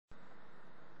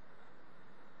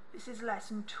This is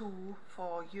lesson 2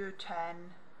 for year 10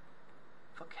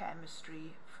 for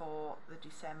chemistry for the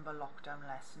December lockdown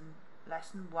lesson.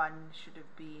 Lesson 1 should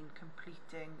have been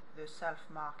completing the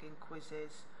self-marking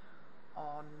quizzes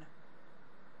on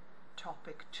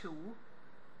topic 2,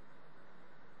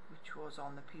 which was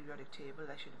on the periodic table.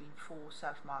 There should have been 4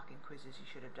 self-marking quizzes you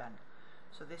should have done.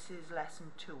 So this is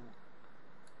lesson 2.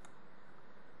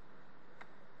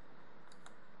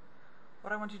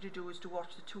 What I want you to do is to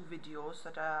watch the 2 videos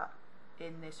that are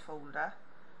in this folder,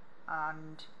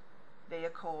 and they are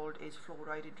called Is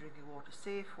Fluoride in Drinking Water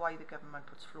Safe? Why the Government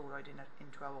Puts Fluoride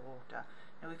into Our Water.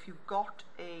 Now if you've got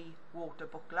a water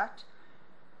booklet,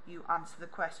 you answer the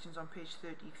questions on page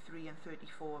 33 and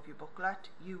 34 of your booklet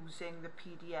using the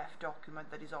PDF document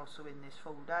that is also in this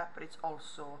folder, but it's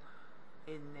also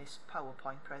in this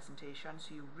PowerPoint presentation.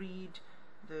 So you read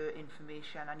the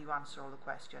information and you answer all the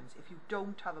questions. If you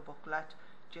don't have a booklet,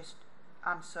 just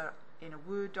answer in a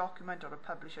Word document or a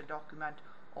publisher document,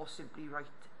 or simply write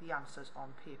the answers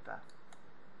on paper.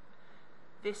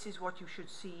 This is what you should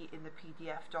see in the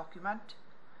PDF document.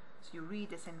 So you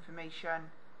read this information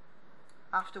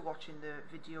after watching the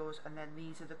videos, and then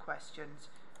these are the questions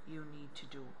you need to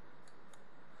do.